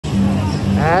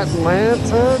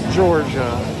Atlanta,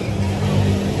 Georgia,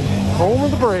 home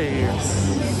of the Braves.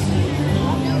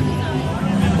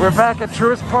 We're back at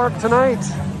Truist Park tonight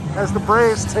as the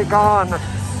Braves take on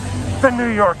the New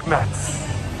York Mets.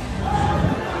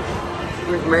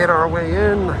 We've made our way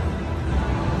in.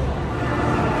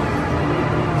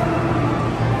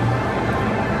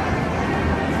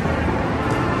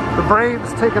 The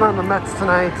Braves taking on the Mets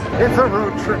tonight. It's a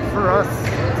road trip for us,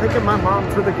 taking my mom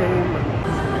to the game.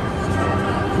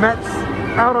 Mets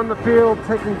out on the field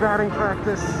taking batting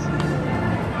practice.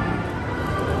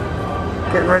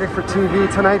 Getting ready for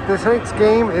TV tonight. This night's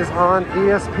game is on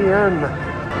ESPN.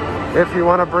 If you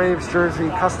want a Braves jersey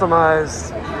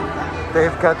customized,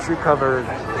 they've got you covered.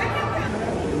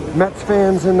 Mets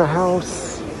fans in the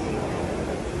house.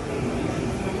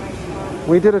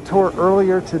 We did a tour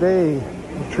earlier today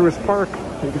of Truist Park.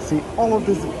 You can see all of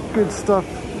this good stuff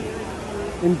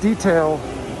in detail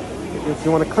if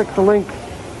you want to click the link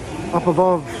up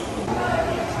above.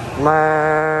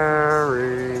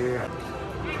 Larry.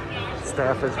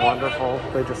 Staff is wonderful.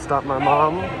 They just stopped my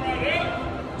mom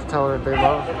to tell her they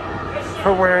love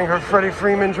her wearing her Freddie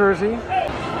Freeman jersey.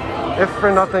 If for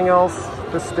nothing else,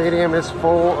 the stadium is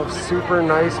full of super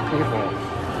nice people.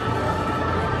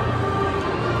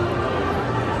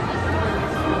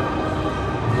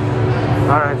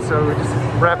 Alright, so we just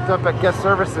wrapped up at guest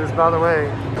services, by the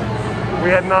way. We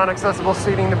had non-accessible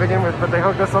seating to begin with, but they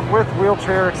hooked us up with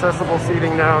wheelchair accessible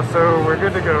seating now, so we're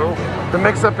good to go. The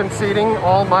mix-up in seating,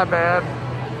 all my bad,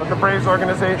 but the Braves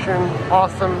organization,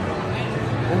 awesome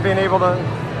in being able to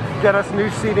get us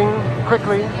new seating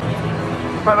quickly.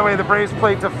 By the way, the Braves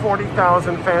played to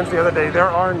 40,000 fans the other day. There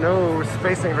are no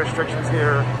spacing restrictions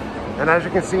here. And as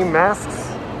you can see, masks,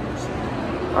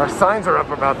 our signs are up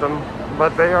about them,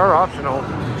 but they are optional.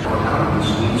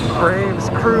 Braves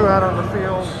crew out on the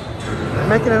field,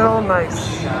 making it all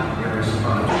nice.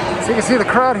 So you can see the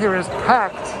crowd here is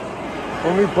packed.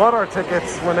 When we bought our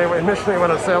tickets, when they initially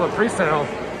went on sale and pre-sale,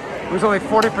 it was only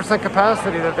 40%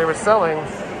 capacity that they were selling.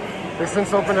 They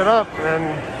since opened it up,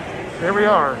 and here we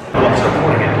are.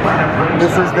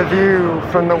 This is the view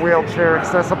from the wheelchair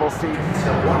accessible seat.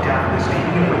 Walk down this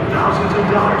evening with thousands of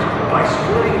dollars by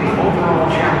splitting the overall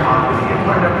jackpot with the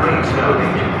Atlanta Braves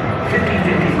Foundation.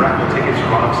 50-50 raffle tickets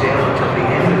are on sale until the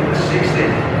end of the 6th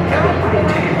inning. And the winning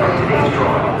ticket from today's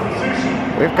drawing.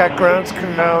 We've got grounds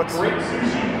crew out.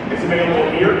 It's available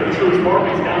here at the Truist Park.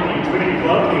 It's down the Infinity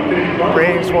Club. The Infinity Club.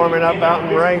 Braves warming up out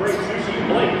in right.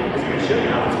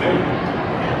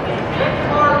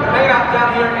 Hang out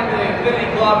down here in the Infinity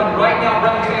Club, and right now,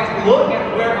 Browns fans, look at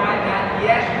where I'm at.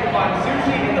 Yes, you can find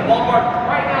sushi in the ballpark.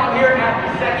 Right now, I'm here at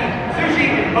the second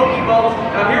sushi and poke bowls.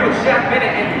 I'm here with Chef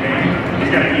Bennett, and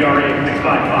he's got an ERA of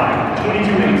 6.55,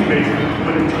 22 innings pitched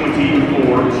with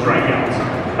 24 strikeouts.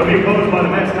 He'll be opposed by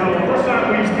the Mets now. The first time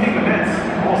we've seen the Mets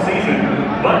all season,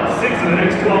 but 6 of the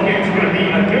next 12 games are going to be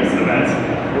against the Mets.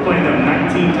 We're playing them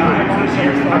 19 times this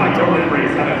year. So how about your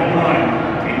Braves have a home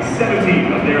run? 17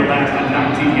 of their last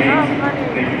 19 games.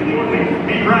 They can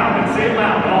be proud and say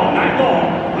loud all night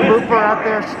long. Looper out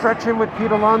there stretching with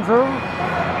Pete Alonso.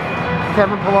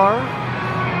 Kevin Pillar.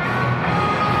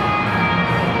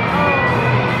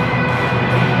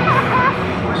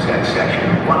 At section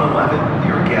 111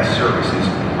 near guest services,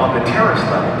 on the terrace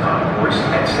level concourse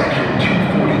at section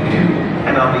 242,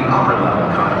 and on the upper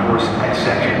level concourse at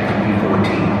section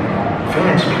 314.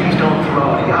 Fans, please don't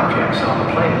throw the objects on the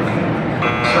playing field.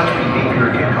 Such behavior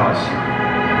can cause...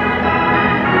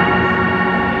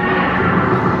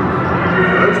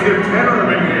 Let's give Tanner a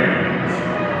big hand.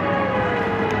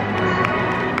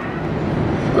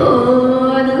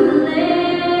 For the land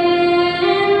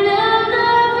of the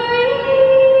free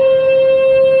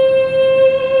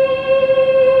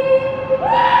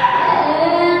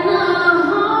and the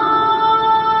home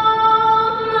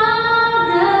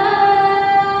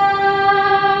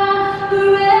of the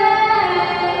brave.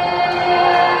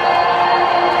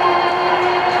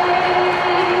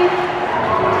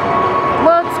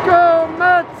 Let's go,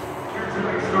 Mets! Here's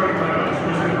tonight's starting lineup,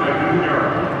 presented by New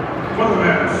York. For the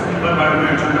Mets, led by the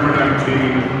manager number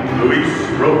 19, Luis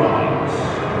Rojas.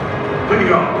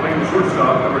 Leading off, playing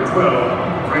shortstop number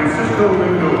 12, Francisco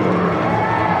Lindor.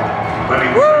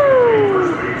 Playing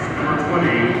first base number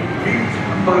 20, Pete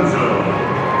Alonso.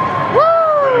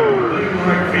 Playing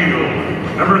right field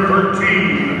number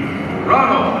 13,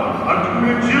 Ronald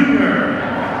Acuna Jr.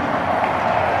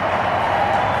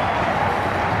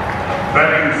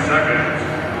 Batting second,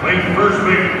 playing first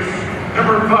base,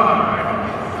 number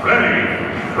 5, Freddie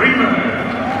Freeman.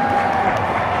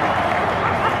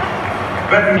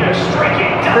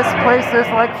 This place is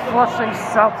like Flushing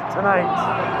South tonight.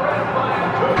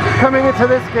 Coming into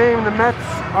this game, the Mets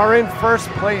are in first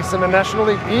place in the National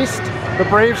League East. The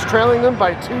Braves trailing them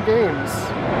by 2 games.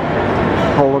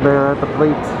 Polar bear at the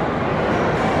plate.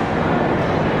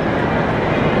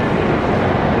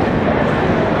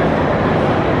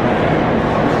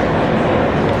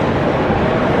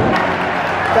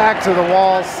 Back to the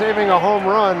wall, saving a home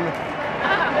run.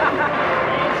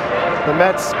 The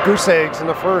Mets goose eggs in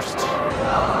the first.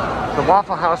 The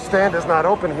Waffle House stand is not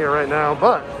open here right now,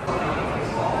 but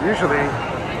usually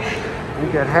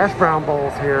you get hash brown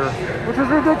bowls here, which is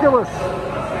ridiculous.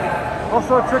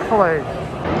 Also Chick-fil-A.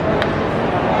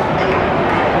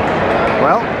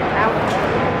 Well,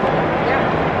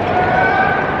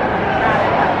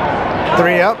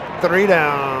 3 up, 3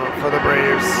 down for the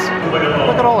Braves.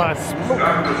 Look at all that smoke.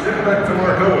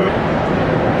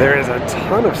 There is a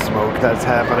ton of smoke that's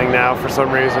happening now for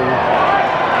some reason.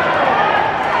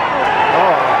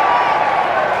 Oh.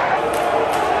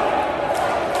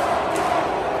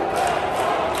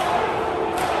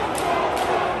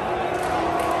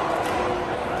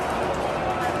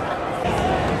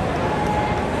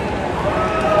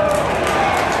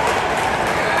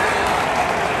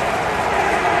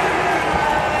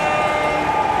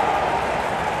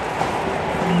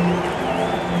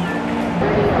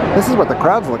 This is what the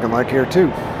crowd's looking like here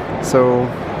too. So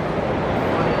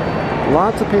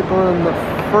lots of people in the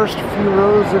first few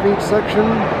rows of each section,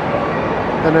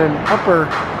 and then upper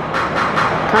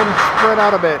kind of spread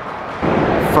out a bit.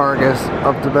 Vargas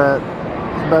up to bat.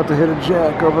 He's about to hit a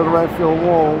jack over the right field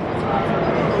wall.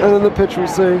 And then the pitch we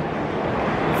say,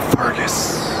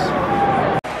 Vargas.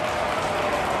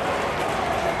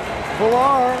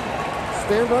 Villar,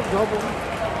 stand up double.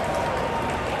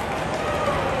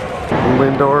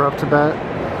 Lindor up to bat.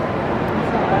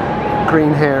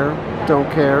 Green hair, don't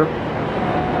care.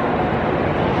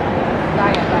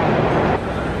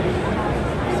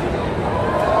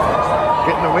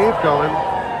 Getting the wave going.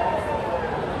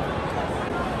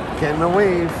 Getting the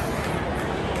wave.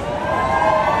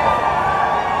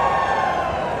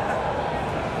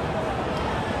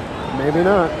 Maybe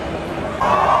not.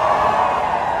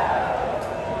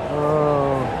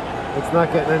 Oh, it's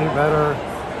not getting any better.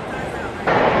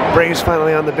 Braves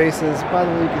finally on the bases. By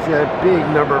the way, you can see that big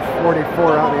number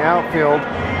 44 out in the outfield,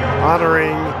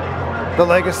 honoring the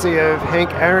legacy of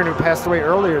Hank Aaron, who passed away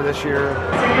earlier this year. Look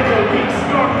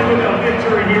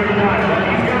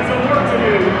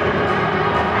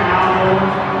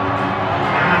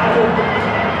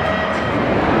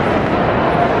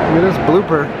at this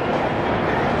blooper.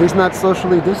 He's not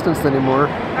socially distanced anymore.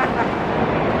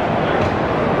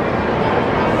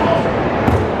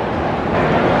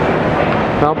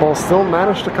 Foul ball still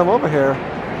managed to come over here.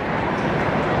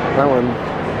 That one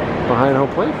behind home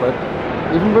plate, but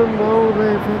even though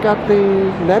they've got the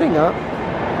netting up,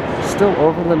 still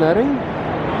over the netting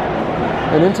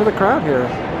and into the crowd here.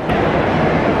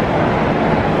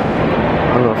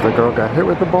 I don't know if the girl got hit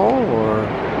with the ball or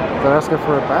they're asking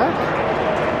for it back.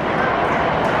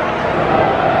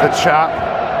 The chop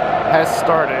has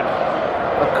started.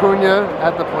 Acuna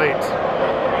at the plate.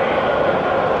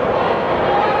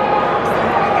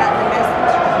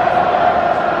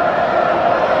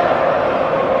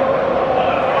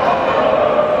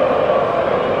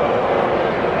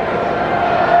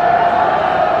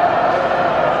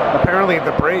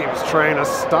 The Braves trying to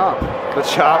stop the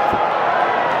chop,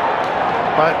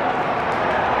 but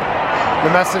the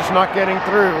message not getting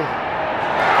through.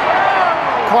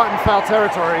 Caught in foul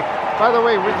territory. By the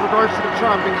way, with regards to the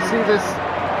chop, you can see this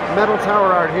metal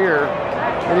tower out here,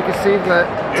 and you can see the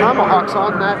tomahawks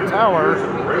on that tower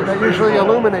that usually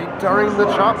illuminate during the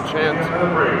chop chant.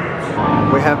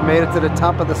 We have made it to the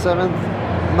top of the 7th.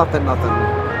 Nothing.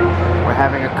 We're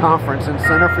having a conference in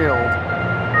center field.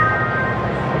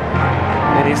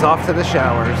 And he's off to the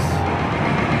showers.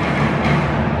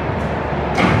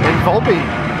 And Volpe.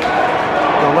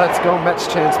 The Let's Go Mets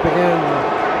chants begin.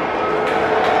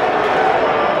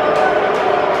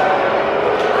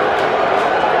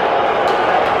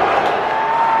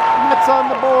 Mets on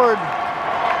the board.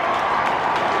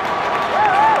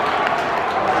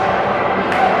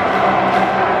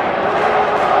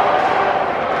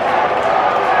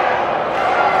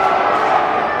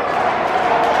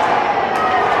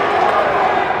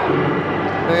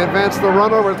 They advance the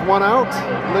runner with 1 out.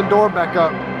 Lindor back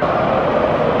up.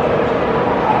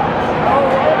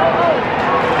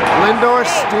 Lindor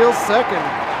steals second.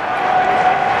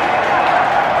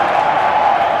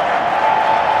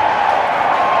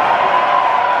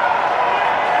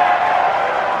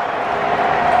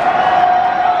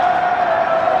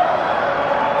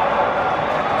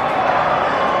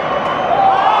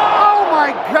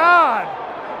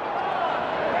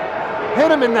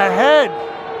 in the head.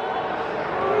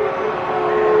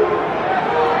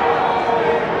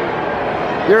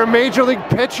 You're a major league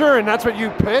pitcher and that's what you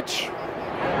pitch?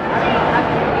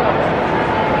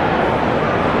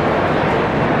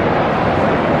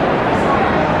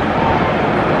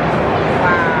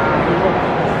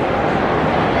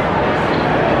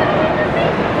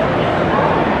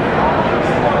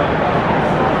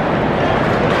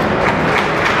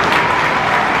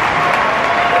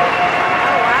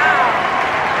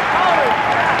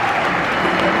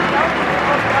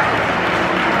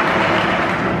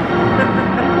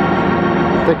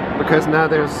 Because now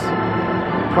there's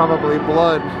probably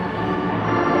blood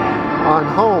on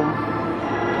home.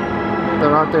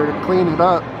 They're out there to clean it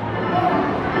up.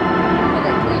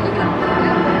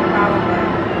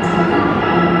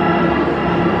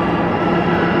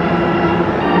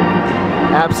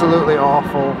 Absolutely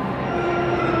awful.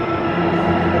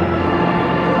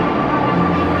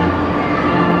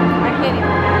 I can't even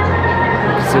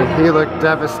imagine. See, he looked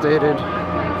devastated.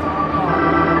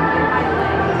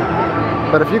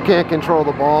 But if you can't control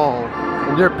the ball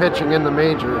and you're pitching in the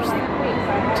majors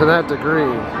to that degree,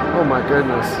 oh my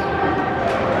goodness.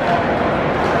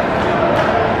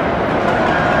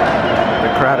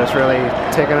 The crowd is really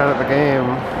taken out of the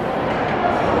game.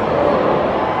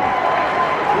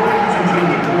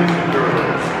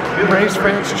 Braves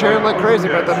fans cheering like crazy,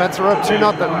 but the Mets are up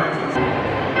 2-0.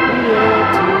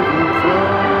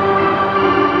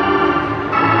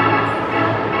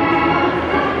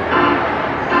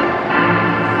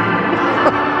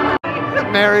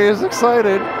 Mary is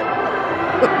excited.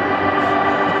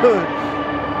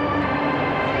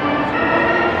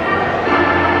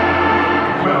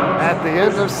 At the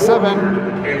end of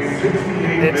 7,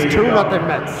 it's 2-0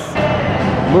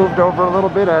 Mets. Moved over a little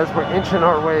bit as we're inching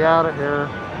our way out of here.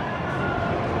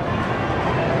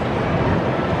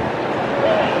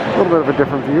 A little bit of a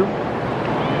different view.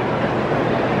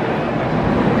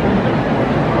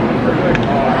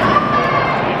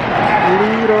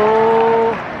 Lido.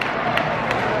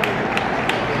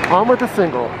 On with a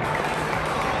single.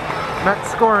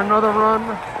 Mets score another run.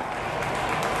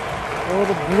 Oh,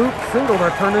 the bloop single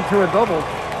that turned into a double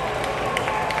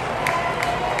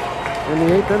in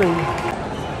the 8th inning.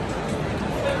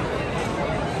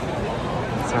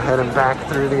 So heading back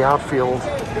through the outfield.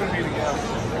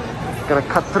 Gonna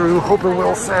cut through Hope and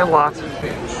Will Sandlot.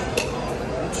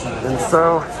 And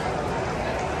so,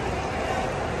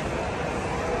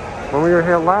 when we were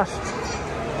here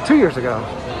 2 years ago,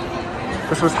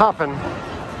 this was hopping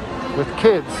with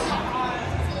kids.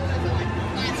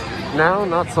 Now,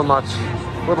 not so much.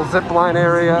 Little zip line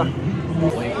area.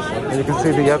 And you can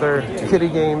see the other kiddie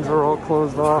games are all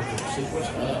closed off.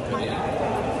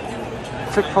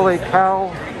 Chick-fil-A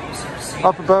cow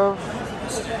up above.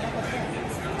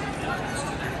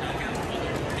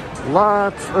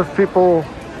 Lots of people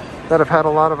that have had a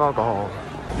lot of alcohol.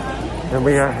 And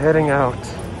we are heading out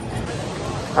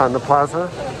on the plaza.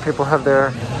 People have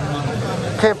their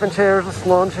camping chairs and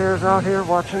lawn chairs out here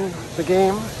watching the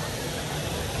game.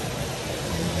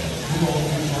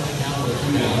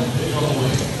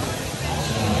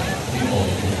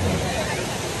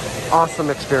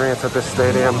 Awesome experience at this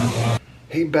stadium.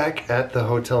 Hey, back at the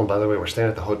hotel. And by the way, we're staying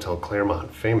at the Hotel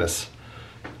Claremont, famous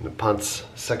in the Ponce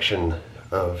section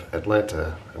of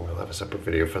Atlanta. And we'll have a separate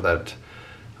video for that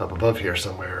up above here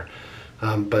somewhere.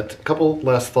 But a couple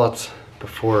last thoughts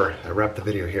before I wrap the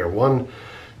video here. One,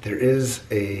 there is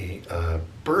a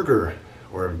burger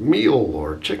or a meal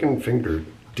or chicken finger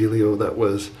dealio that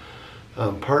was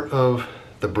part of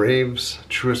the Braves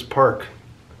Truist Park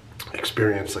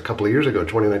experience a couple of years ago.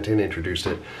 2019 they introduced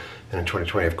it, and in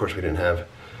 2020 of course we didn't have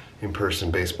in-person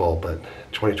baseball, but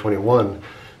 2021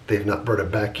 they've not brought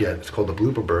it back yet. It's called the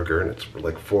Blooper Burger, and it's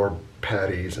like 4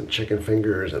 patties and chicken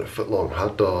fingers and a foot-long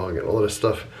hot dog and all of this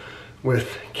stuff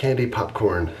with candy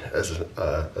popcorn as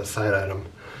a side item.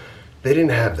 They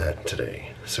didn't have that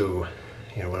today. So,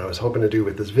 you know, what I was hoping to do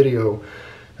with this video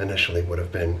initially would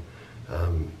have been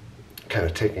kind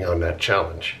of taking on that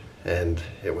challenge, and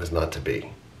it was not to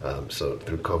be. So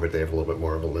through COVID, they have a little bit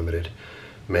more of a limited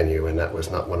menu, and that was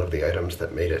not one of the items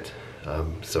that made it.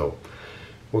 So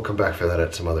we'll come back for that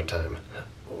at some other time.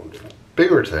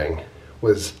 Bigger thing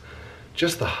was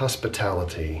just the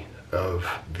hospitality of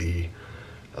the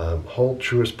whole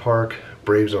Truist Park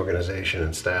Braves organization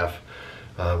and staff.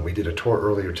 We did a tour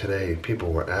earlier today.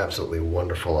 People were absolutely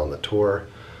wonderful on the tour.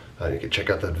 You can check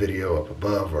out that video up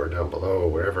above or down below or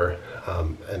wherever.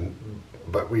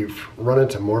 But we've run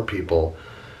into more people,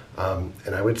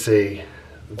 and I would say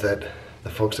that the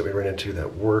folks that we ran into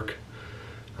that work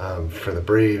for the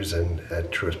Braves and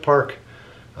at Truist Park,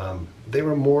 they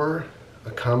were more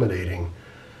accommodating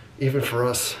even for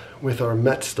us with our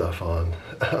Met stuff on,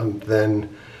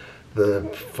 than the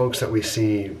folks that we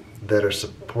see that are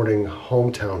supporting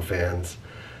hometown fans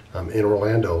in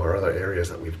Orlando or other areas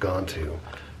that we've gone to.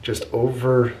 Just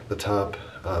over the top,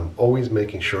 always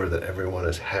making sure that everyone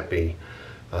is happy.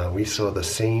 We saw the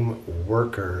same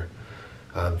worker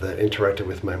that interacted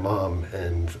with my mom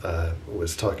and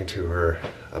was talking to her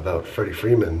about Freddie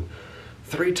Freeman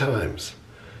 3 times.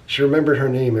 She remembered her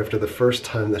name after the first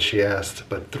time that she asked,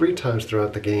 but 3 times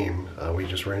throughout the game, we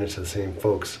just ran into the same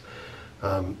folks.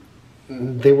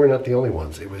 They were not the only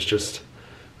ones. It was just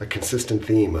a consistent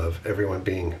theme of everyone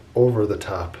being over the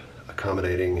top,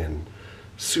 accommodating, and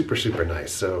super, super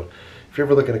nice. So if you're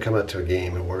ever looking to come out to a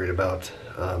game and worried about,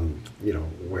 you know,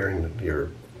 wearing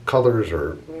your colors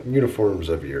or uniforms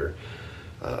of your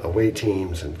away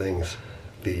teams and things,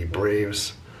 the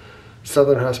Braves,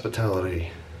 Southern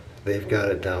Hospitality, they've got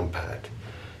it down pat.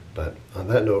 But on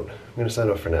that note, I'm going to sign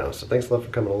off for now. So thanks a lot for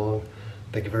coming along.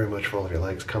 Thank you very much for all of your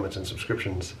likes, comments, and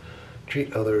subscriptions.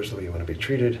 Treat others the way you want to be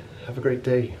treated. Have a great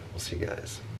day. We'll see you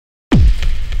guys.